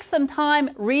 Take some time,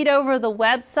 read over the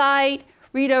website,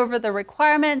 read over the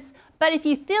requirements. But if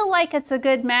you feel like it's a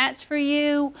good match for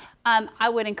you, I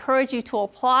would encourage you to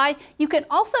apply. You can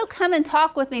also come and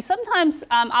talk with me. Sometimes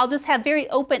I'll just have very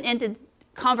open-ended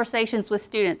conversations with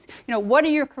students. You know, what are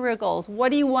your career goals? What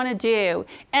do you want to do?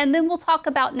 And then we'll talk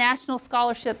about national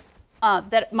scholarships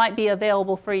that might be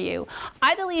available for you.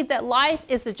 I believe that life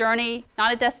is a journey,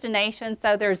 not a destination,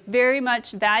 so there's very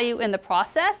much value in the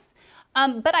process.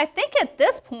 But I think at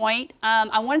this point,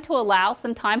 I wanted to allow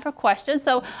some time for questions.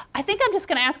 So I think I'm just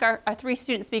going to ask our 3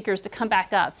 student speakers to come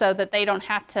back up so that they don't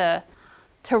have to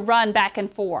run back and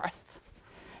forth.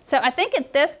 So I think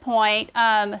at this point,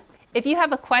 if you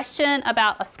have a question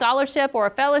about a scholarship or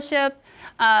a fellowship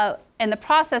in the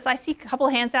process, I see a couple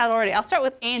of hands out already. I'll start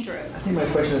with Andrew. I think my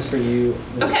question is for you,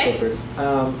 Ms. Okay.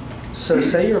 Clippard. So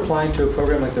say you're applying to a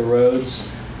program like the Rhodes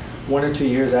 1 or 2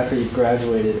 years after you've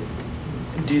graduated.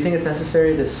 Do you think it's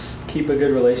necessary to keep a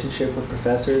good relationship with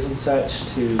professors and such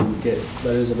to get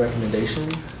letters of recommendation?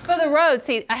 For the Rhodes,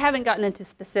 see, I haven't gotten into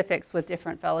specifics with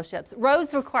different fellowships.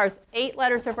 Rhodes requires 8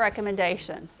 letters of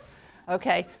recommendation.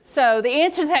 Okay, so the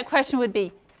answer to that question would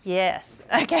be yes.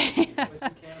 Okay. But you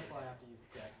can't apply after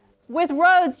you've graduated. With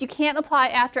Rhodes, you can't apply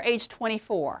after age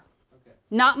 24. Okay.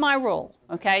 Not my rule,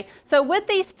 okay? So with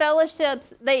these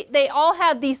fellowships, they all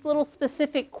have these little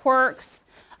specific quirks,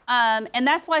 and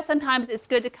that's why sometimes it's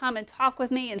good to come and talk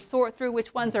with me and sort through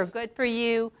which ones are good for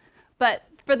you. But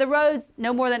for the Rhodes,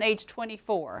 no more than age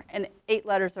 24 and 8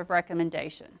 letters of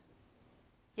recommendation.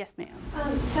 Yes, ma'am.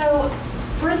 So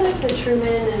for like the Truman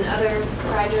and other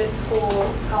graduate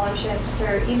school scholarships,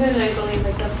 or even I believe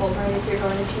like the Fulbright if you're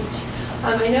going to teach,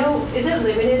 I know, is it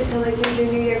limited to like your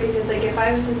junior year? Because like if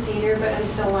I was a senior but I'm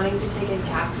still wanting to take a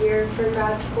gap year for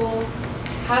grad school,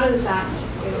 how does that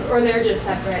do? Or they're just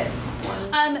separate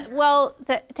ones? Well,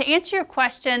 to answer your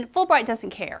question, Fulbright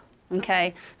doesn't care.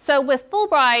 Okay, so with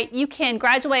Fulbright, you can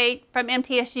graduate from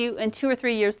MTSU and 2 or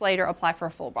 3 years later apply for a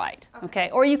Fulbright. Okay,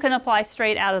 or you can apply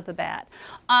straight out of the bat.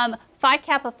 Phi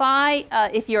Kappa Phi,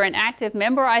 if you're an active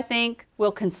member, I think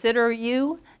will consider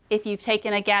you if you've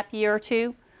taken a gap year or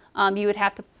 2. You would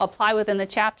have to apply within the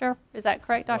chapter. Is that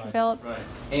correct, Dr. Right, Phillips? Right.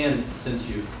 And since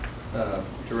you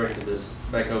directed this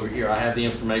back over here, I have the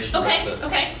information Okay, about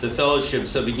okay. the fellowship.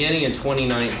 So beginning in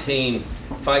 2019,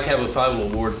 Phi Kappa Phi will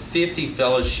award 50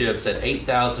 fellowships at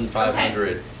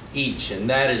 $8,500 each, and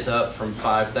that is up from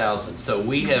 $5,000. So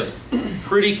we have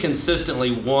pretty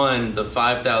consistently won the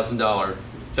 $5,000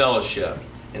 fellowship,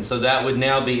 and so that would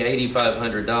now be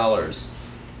 $8,500.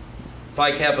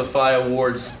 Phi Kappa Phi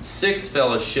awards 6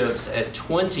 fellowships at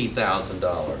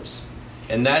 $20,000,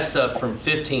 and that's up from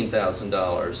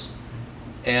 $15,000.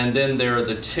 And then there are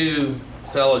the 2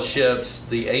 fellowships,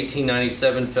 the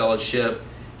 1897 fellowship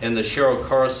and the Cheryl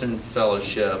Carson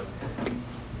fellowship.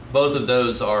 Both of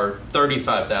those are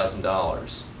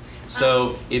 $35,000.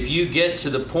 So if you get to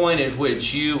the point at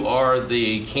which you are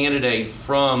the candidate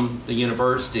from the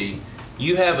university,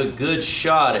 you have a good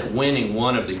shot at winning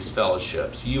one of these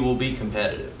fellowships. You will be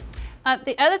competitive.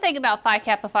 The other thing about Phi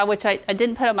Kappa Phi, which I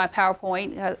didn't put on my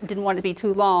PowerPoint, I didn't want it to be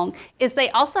too long, is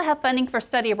they also have funding for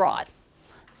study abroad.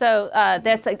 So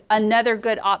that's another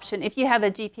good option. If you have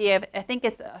a GPA of, I think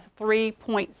it's a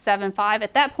 3.75,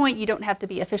 at that point you don't have to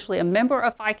be officially a member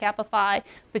of Phi Kappa Phi,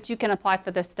 but you can apply for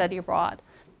the study abroad.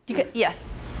 Yes?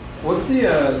 What's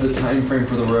the time frame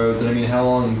for the Rhodes? And I mean, how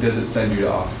long does it send you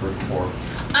to Oxford for?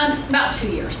 About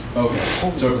 2 years. Okay,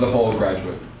 so for the whole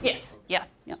graduate? Yes, yeah.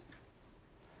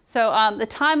 So the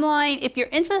timeline, if you're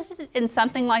interested in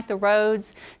something like the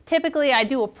Rhodes, typically I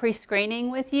do a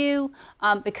pre-screening with you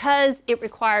because it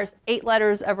requires 8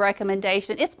 letters of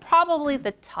recommendation. It's probably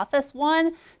the toughest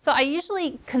one. So I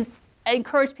usually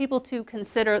encourage people to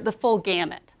consider the full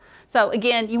gamut. So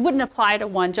again, you wouldn't apply to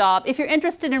one job. If you're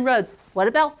interested in Rhodes, what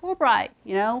about Fulbright?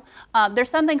 You know, there's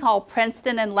something called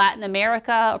Princeton in Latin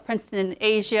America, or Princeton in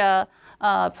Asia,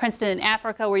 Princeton in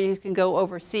Africa, where you can go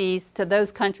overseas to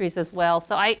those countries as well.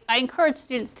 So I encourage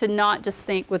students to not just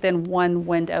think within one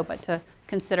window, but to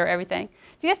consider everything.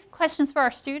 Do you guys have questions for our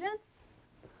students?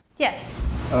 Yes.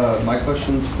 My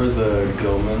question's for the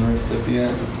Gilman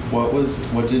recipients.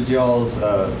 What did y'all's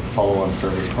follow-on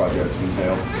service projects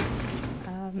entail?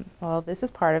 Well, this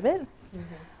is part of it.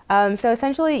 So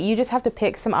essentially, you just have to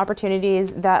pick some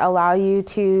opportunities that allow you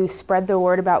to spread the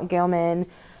word about Gilman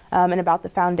and about the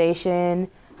foundation,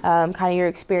 kind of your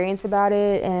experience about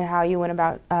it and how you went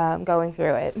about going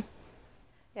through it.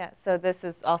 Yeah, so this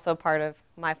is also part of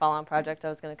my follow-on project. I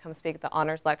was going to come speak at the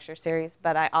honors lecture series,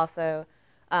 but I also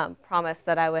promised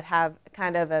that I would have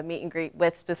kind of a meet and greet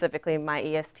with specifically my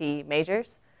EST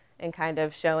majors and kind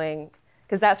of showing,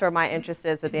 because that's where my interest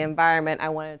is with the environment. I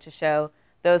wanted to show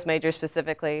those majors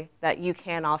specifically that you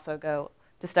can also go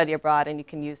to study abroad, and you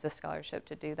can use this scholarship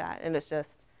to do that. And it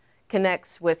just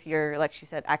connects with your, like she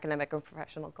said, academic or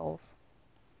professional goals.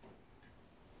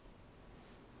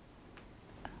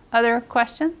 Other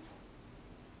questions?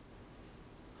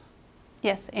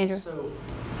 Yes, Andrew. So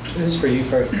this is for you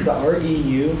first. The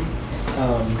REU,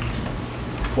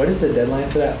 what is the deadline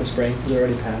for that for spring? Is it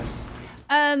already passed?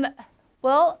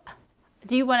 Well,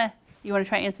 do you want to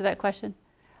try and answer that question?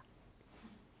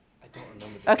 I don't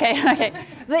remember. Okay.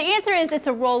 The answer is it's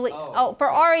a rolling. Oh, for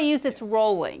REUs, it's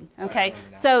rolling. Okay.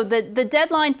 So the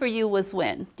deadline for you was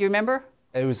when? Do you remember?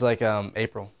 It was like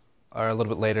April, or a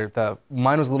little bit later.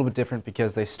 Mine was a little bit different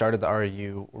because they started the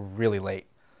REU really late,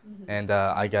 and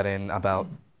I got in about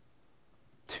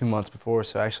 2 months before.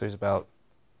 So actually, it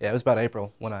was about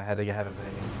April when I had to have it.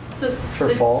 So For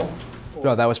fall?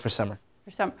 No, that was for summer.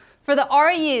 For summer. For the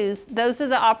REUs, those are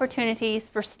the opportunities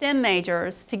for STEM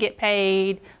majors to get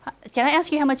paid. Can I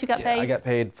ask you how much you got paid? I got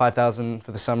paid $5,000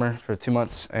 for the summer for 2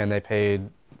 months, and they paid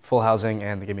full housing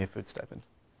and they gave me a food stipend.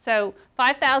 So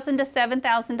 $5,000 to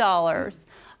 $7,000,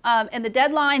 and the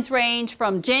deadlines range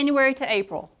from January to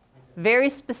April. Very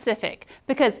specific,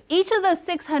 because each of those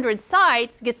 600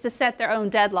 sites gets to set their own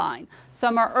deadline.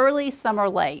 Some are early, some are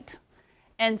late.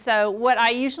 And so what I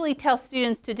usually tell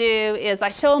students to do is I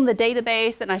show them the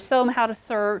database and I show them how to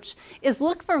search, is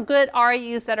look for good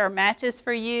REUs that are matches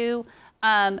for you.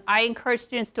 I encourage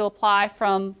students to apply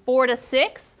from 4 to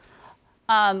 6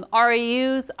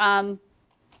 REUs.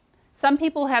 Some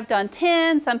people have done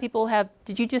 10, some people have,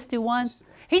 did you just do 1?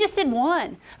 He just did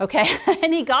 1, okay,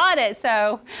 and he got it.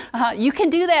 So you can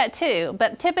do that too,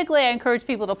 but typically I encourage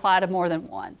people to apply to more than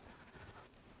 1.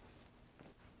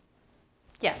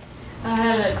 Yes? I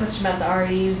had a question about the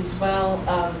REUs as well.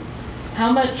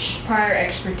 How much prior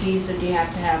expertise did you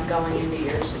have to have going into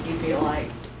yours, that you feel like?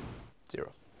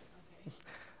 0.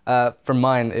 For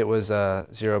mine, it was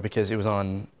 0 because it was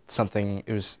on something,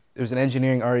 it was an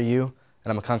engineering REU,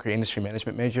 and I'm a concrete industry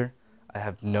management major. I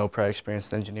have no prior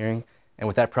experience in engineering, and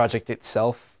with that project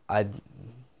itself, I'd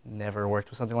never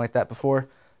worked with something like that before,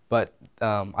 but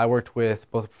I worked with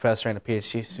both a professor and a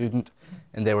PhD student,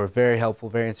 and they were very helpful,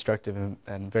 very instructive,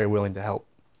 and very willing to help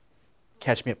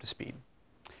catch me up to speed.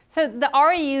 So the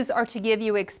REUs are to give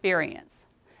you experience.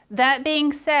 That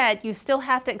being said, you still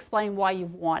have to explain why you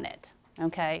want it,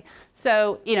 okay?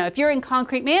 So, if you're in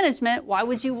concrete management, why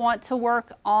would you want to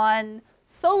work on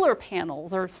solar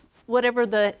panels or whatever,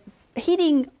 the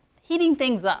heating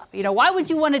things up? Why would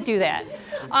you want to do that?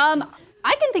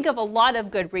 I can think of a lot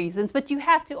of good reasons, but you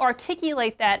have to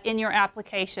articulate that in your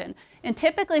application. And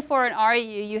typically for an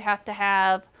REU, you have to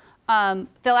have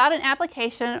fill out an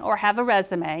application or have a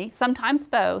resume, sometimes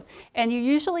both, and you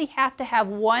usually have to have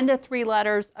 1 to 3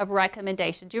 letters of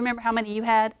recommendation. Do you remember how many you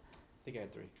had? I think I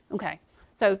had 3. Okay,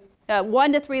 so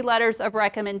 1 to 3 letters of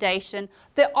recommendation.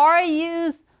 The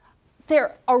REUs,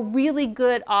 they're a really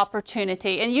good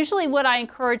opportunity. And usually what I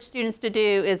encourage students to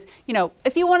do is,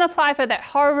 if you want to apply for that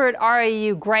Harvard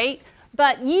REU, great,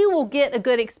 but you will get a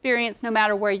good experience no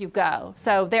matter where you go.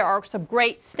 So there are some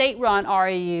great state-run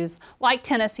REUs like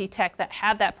Tennessee Tech that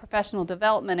have that professional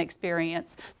development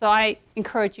experience. So I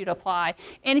encourage you to apply.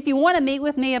 And if you want to meet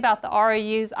with me about the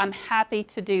REUs, I'm happy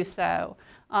to do so.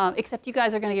 Except you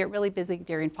guys are going to get really busy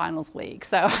during finals week.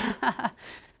 So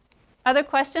other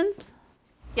questions?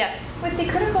 Yes. With the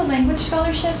critical language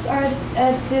scholarships,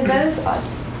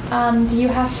 do you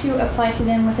have to apply to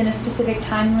them within a specific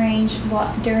time range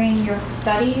during your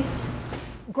studies?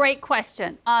 Great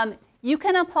question. You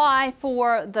can apply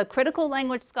for the critical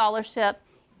language scholarship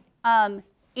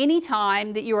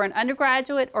anytime that you're an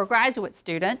undergraduate or graduate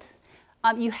student.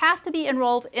 You have to be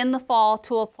enrolled in the fall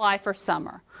to apply for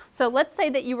summer. So let's say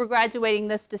that you were graduating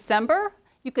this December,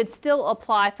 you could still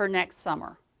apply for next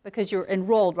summer because you're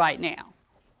enrolled right now.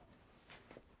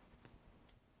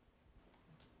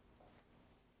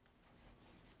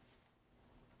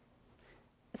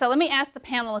 So let me ask the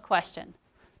panel a question.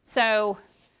 So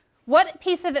what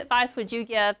piece of advice would you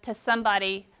give to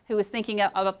somebody who is thinking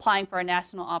of applying for a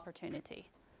national opportunity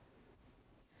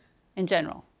in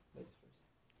general?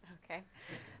 Okay.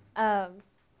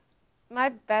 My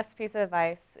best piece of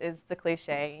advice is the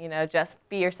cliche, just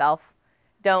be yourself.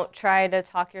 Don't try to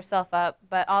talk yourself up,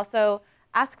 but also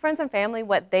ask friends and family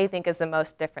what they think is the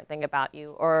most different thing about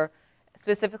you, or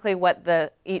specifically what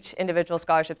each individual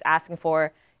scholarship's asking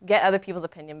for. Get other people's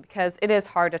opinion, because it is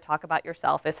hard to talk about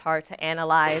yourself. It's hard to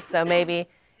analyze. So maybe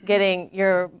getting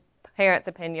your parents'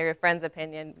 opinion, your friend's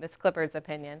opinion, Ms. Clippard's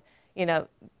opinion,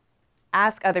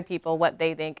 ask other people what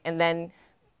they think, and then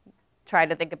try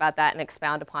to think about that and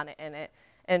expound upon it in it.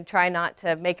 And try not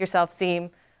to make yourself seem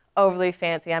overly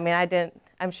fancy. I mean,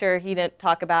 I I'm sure he didn't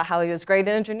talk about how he was great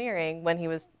in engineering when he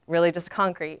was really just a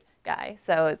concrete guy.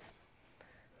 So it's,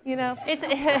 you know. It's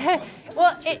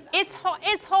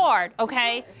hard,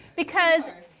 okay? Because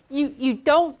you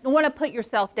don't want to put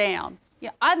yourself down. You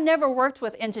know, I've never worked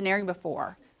with engineering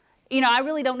before. You know, I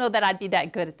really don't know that I'd be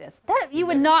that good at this. You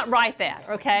would not write that,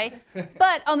 okay?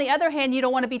 But on the other hand, you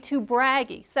don't want to be too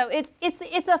braggy. So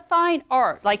it's a fine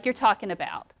art, like you're talking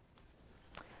about.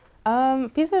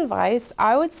 Piece of advice,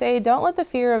 I would say don't let the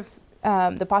fear of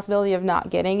the possibility of not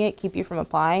getting it keep you from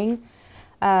applying,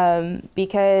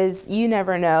 because you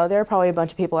never know. There are probably a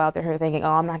bunch of people out there who are thinking,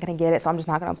 oh, I'm not going to get it, so I'm just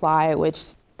not going to apply,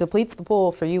 which depletes the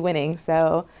pool for you winning.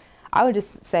 So I would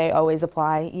just say always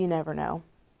apply. You never know.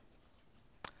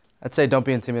 I'd say don't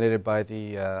be intimidated by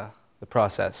the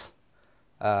process.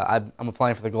 I'm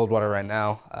applying for the Goldwater right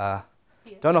now.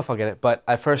 Don't know if I'll get it, but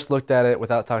I first looked at it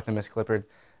without talking to Miss Clippard,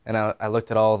 and I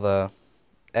looked at all the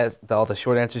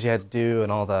short answers you had to do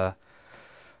and all the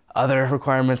other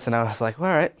requirements, and I was like,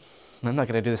 well, all right, I'm not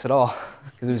going to do this at all,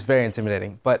 because it was very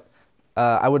intimidating. But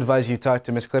I would advise you talk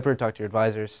to Miss Clippard, talk to your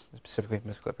advisors, specifically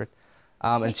Miss Clippard,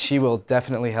 and she will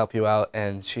definitely help you out,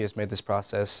 and she has made this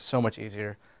process so much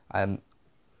easier. I'm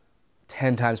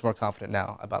 10 times more confident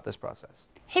now about this process.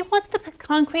 He wants to put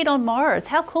concrete on Mars.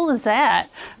 How cool is that?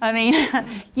 I mean,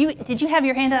 did you have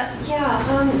your hand up?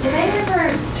 Yeah, do they ever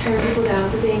turn people down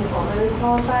for being overly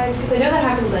qualified? Because I know that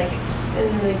happens like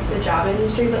in the job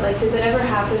industry, but like does it ever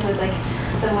happen with like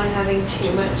someone having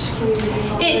too much community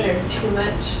involvement or too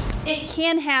much? It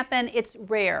can happen. It's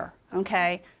rare,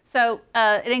 okay? So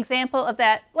an example of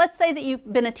that, let's say that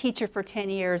you've been a teacher for 10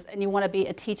 years and you want to be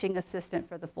a teaching assistant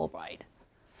for the Fulbright.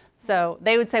 So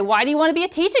they would say, why do you want to be a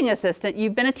teaching assistant?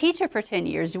 You've been a teacher for 10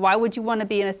 years. Why would you want to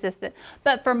be an assistant?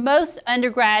 But for most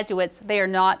undergraduates, they are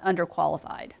not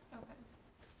underqualified. Okay.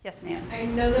 Yes, ma'am. I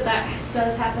know that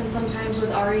does happen sometimes with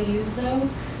REUs though.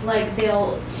 Like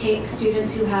they'll take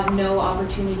students who have no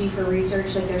opportunity for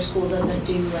research, like their school doesn't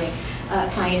do like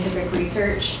scientific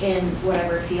research in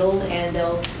whatever field, and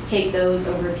they'll take those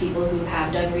over people who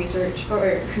have done research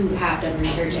or who have done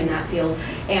research in that field.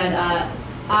 And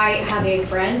I have a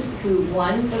friend who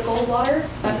won the Goldwater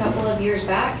a couple of years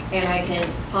back, and I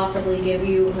can possibly give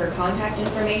you her contact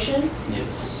information.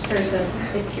 Yes. For some,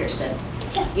 it's Kirsten.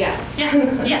 Yeah.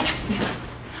 Yes.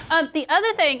 The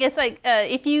other thing is like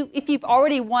if you've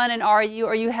already won an RU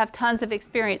or you have tons of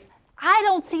experience, I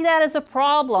don't see that as a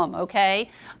problem.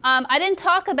 Okay. I didn't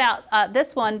talk about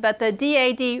this one, but the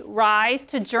DAD Rise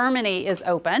to Germany is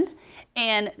open,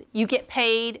 and you get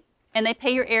paid. And they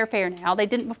pay your airfare now. They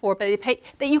didn't before, but they pay.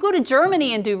 That you go to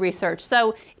Germany and do research.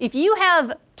 So if you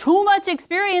have too much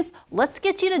experience, let's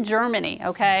get you to Germany,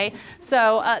 okay?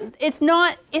 So it's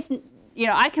you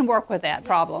know, I can work with that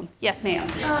problem. Yes, ma'am.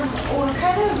 What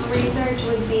kind of research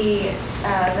would be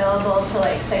available to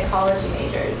like psychology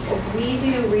majors? Because we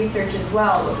do research as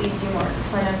well, but we do more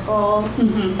clinical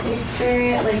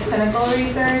experience, like clinical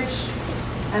research.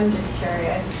 I'm just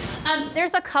curious.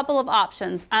 There's a couple of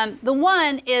options. The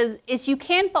one is you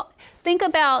can think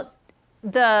about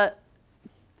the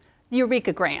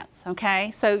Eureka grants,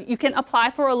 okay? So you can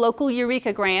apply for a local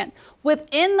Eureka grant.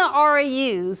 Within the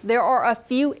REUs, there are a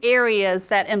few areas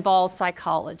that involve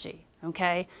psychology,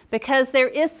 okay? Because there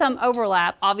is some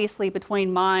overlap, obviously,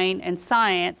 between mine and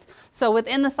science. So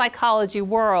within the psychology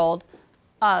world,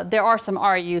 there are some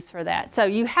REUs for that. So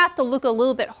you have to look a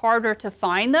little bit harder to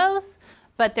find those.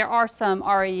 But there are some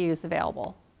REUs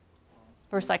available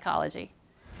for psychology.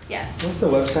 Yes. What's the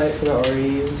website for the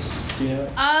REUs? Do you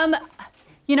know?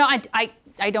 You know,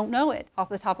 I don't know it off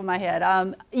the top of my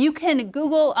head. You can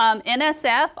Google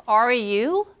NSF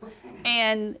REU,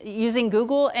 and using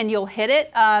Google, and you'll hit it.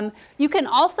 You can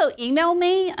also email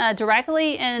me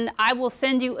directly, and I will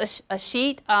send you a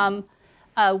sheet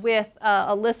with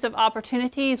a list of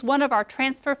opportunities. One of our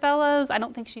transfer fellows, I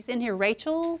don't think she's in here,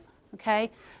 Rachel. Okay.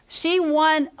 She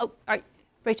won,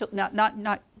 Rachel,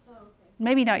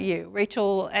 maybe not you,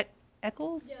 Rachel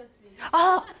Eccles? Yeah, that's me.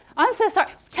 Oh, I'm so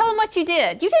sorry. Tell them what you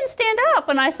did. You didn't stand up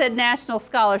when I said national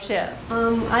scholarship.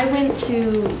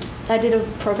 I did a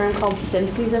program called STEM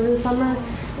Seas over the summer,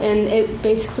 and it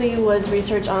basically was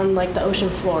research on like the ocean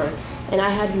floor. And I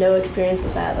had no experience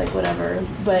with that, like whatever,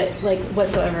 but like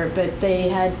whatsoever. But they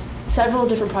had several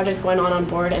different projects going on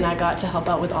board, and I got to help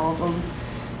out with all of them.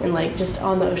 And like just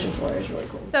on the ocean floor is really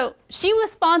cool. So she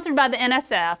was sponsored by the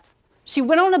NSF. She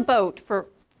went on a boat for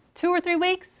 2 or 3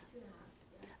 weeks?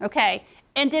 Okay,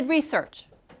 and did research.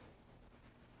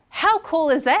 How cool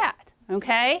is that?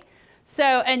 Okay, so,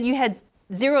 and you had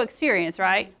 0 experience,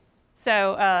 right?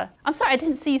 So, I'm sorry, I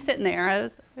didn't see you sitting there. I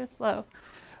was slow.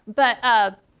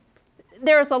 But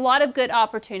there's a lot of good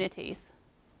opportunities.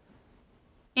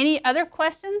 Any other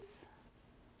questions?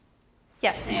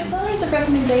 Yes, ma'am. Letters of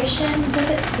recommendation, does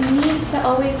it need to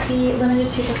always be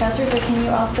limited to professors, or can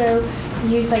you also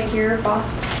use like your boss,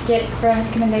 get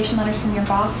recommendation letters from your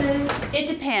bosses? It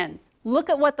depends. Look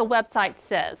at what the website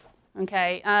says,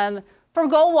 okay? For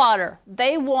Goldwater,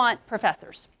 they want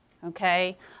professors,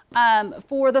 okay?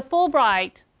 For the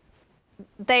Fulbright,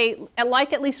 they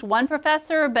like at least one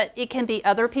professor, but it can be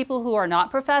other people who are not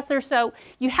professors. So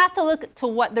you have to look to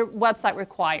what the website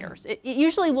requires. It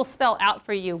usually will spell out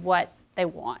for you what they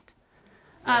want.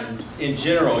 In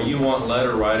general, you want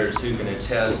letter writers who can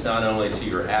attest not only to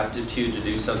your aptitude to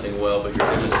do something well, but your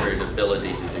demonstrated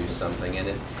ability to do something.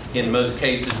 And in most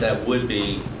cases, that would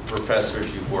be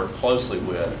professors you've worked closely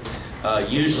with.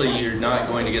 Usually you're not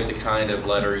going to get the kind of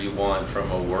letter you want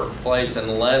from a workplace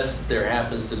unless there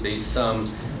happens to be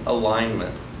some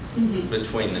alignment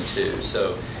between the two.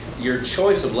 So your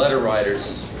choice of letter writers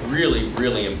is really,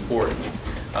 really important.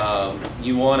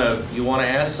 You want to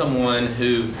ask someone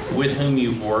with whom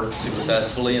you've worked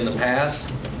successfully in the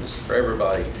past. This is for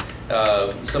everybody.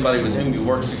 Somebody with whom you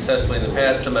worked successfully in the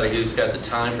past, somebody who's got the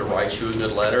time to write you a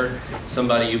good letter,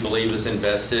 somebody you believe is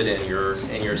invested in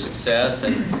your success,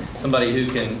 and somebody who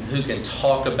can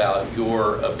talk about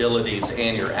your abilities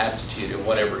and your aptitude in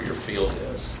whatever your field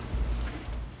is.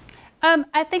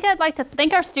 I think I'd like to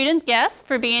thank our student guests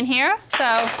for being here.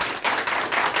 So.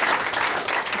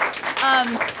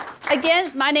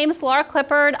 Again, my name is Laura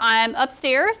Clippard. I'm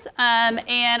upstairs, and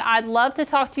I'd love to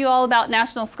talk to you all about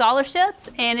national scholarships.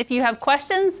 And if you have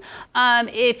questions,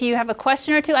 if you have a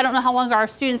question or two, I don't know how long our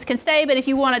students can stay, but if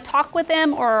you want to talk with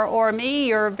them or me,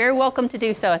 you're very welcome to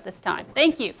do so at this time.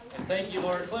 Thank you. And thank you,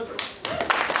 Laura Clippard.